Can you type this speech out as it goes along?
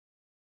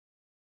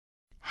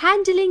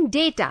Handling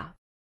data.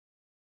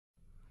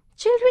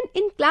 Children,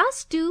 in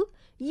class 2,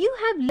 you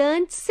have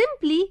learned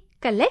simply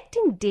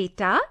collecting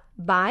data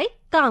by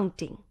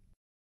counting.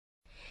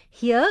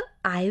 Here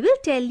I will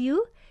tell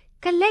you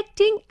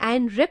collecting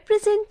and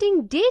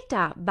representing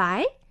data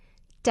by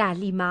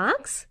tally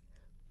marks,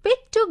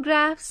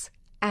 pictographs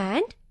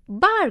and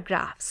bar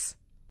graphs.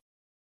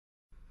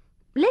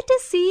 Let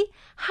us see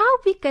how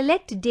we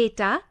collect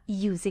data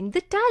using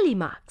the tally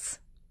marks.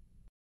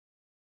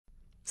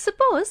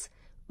 Suppose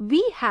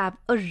we have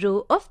a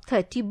row of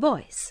 30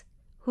 boys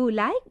who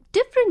like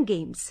different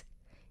games: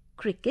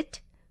 cricket,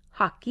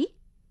 hockey,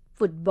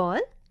 football,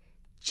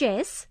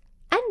 chess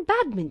and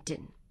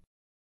badminton.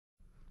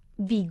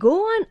 We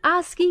go on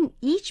asking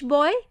each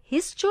boy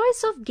his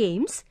choice of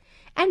games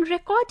and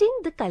recording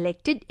the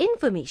collected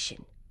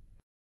information.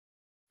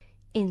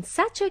 In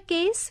such a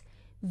case,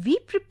 we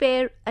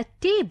prepare a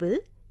table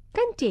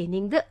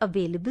containing the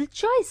available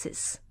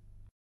choices.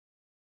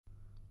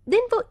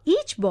 Then for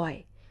each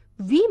boy,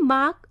 we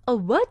mark a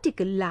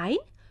vertical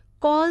line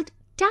called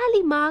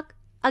tally mark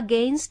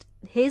against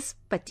his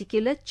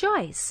particular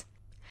choice.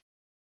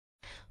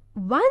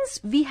 Once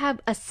we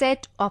have a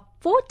set of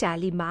 4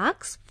 tally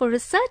marks for a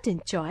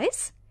certain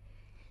choice,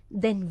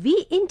 then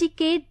we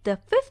indicate the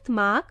 5th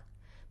mark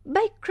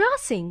by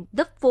crossing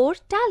the 4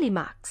 tally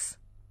marks.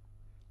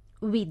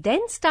 We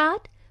then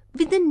start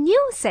with a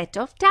new set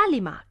of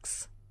tally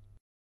marks.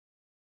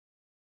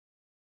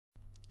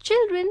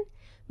 Children,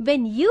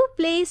 when you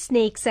play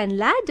snakes and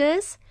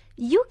ladders,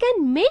 you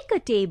can make a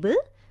table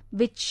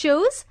which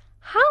shows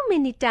how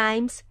many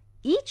times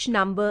each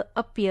number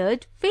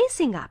appeared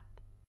facing up.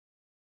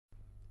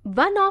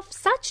 One of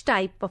such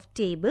type of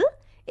table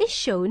is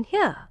shown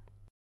here.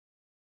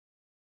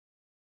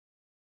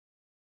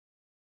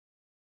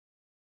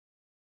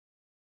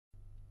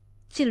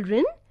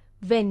 Children,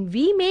 when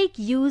we make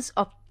use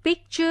of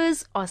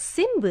pictures or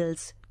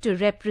symbols to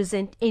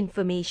represent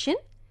information,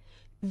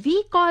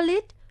 we call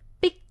it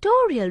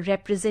pictorial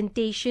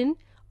representation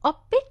or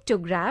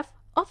pictograph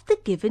of the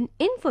given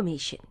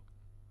information.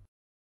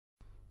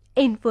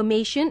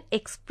 Information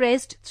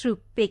expressed through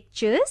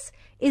pictures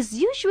is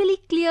usually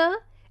clear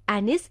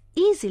and is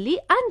easily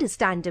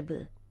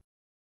understandable.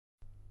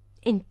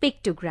 In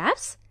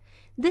pictographs,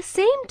 the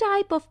same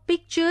type of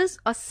pictures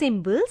or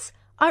symbols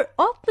are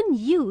often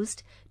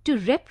used to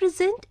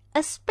represent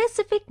a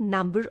specific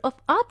number of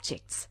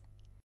objects.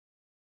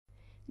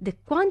 The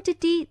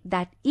quantity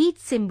that each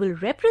symbol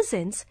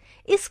represents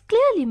is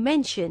clearly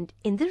mentioned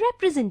in the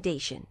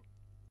representation.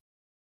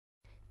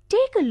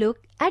 Take a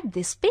look at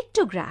this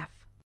pictograph.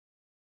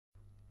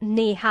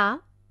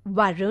 Neha,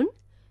 Varun,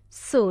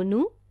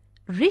 Sonu,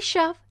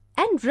 Rishabh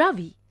and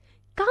Ravi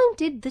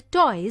counted the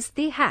toys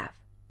they have.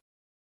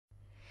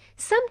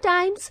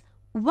 Sometimes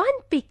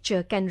one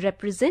picture can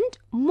represent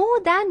more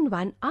than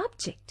one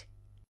object.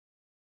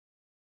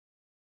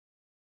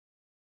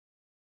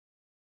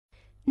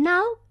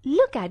 Now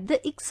look at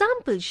the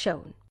example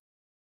shown.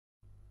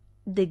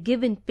 The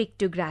given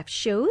pictograph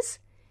shows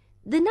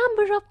the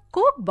number of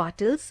Coke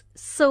bottles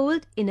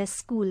sold in a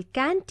school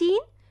canteen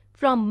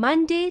from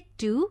Monday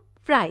to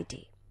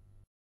Friday.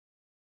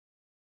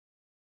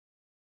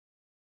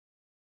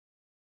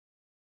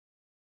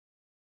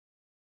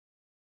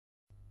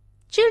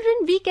 Children,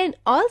 we can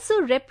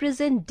also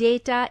represent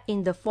data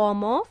in the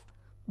form of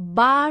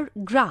bar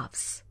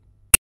graphs.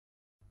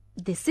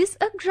 This is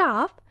a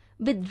graph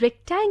with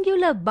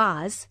rectangular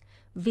bars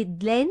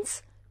with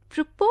lengths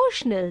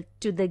proportional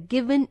to the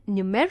given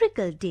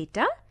numerical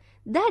data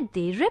that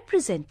they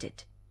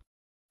represented.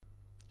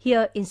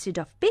 Here, instead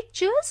of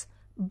pictures,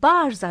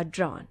 bars are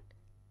drawn.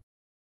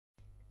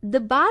 The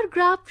bar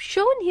graph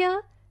shown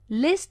here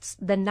lists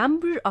the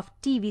number of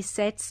TV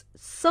sets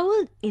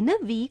sold in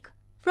a week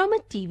from a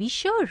TV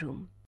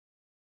showroom.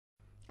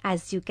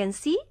 As you can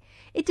see,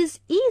 it is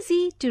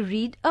easy to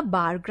read a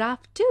bar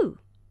graph too.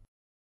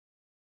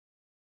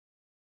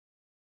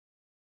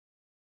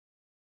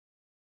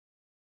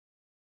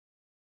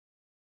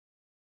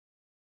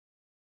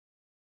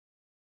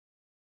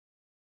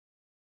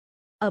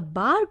 A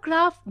bar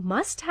graph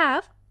must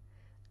have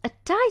a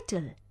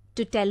title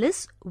to tell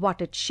us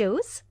what it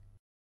shows,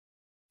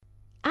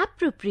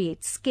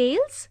 appropriate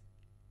scales,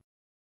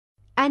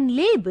 and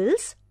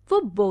labels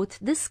for both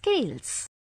the scales.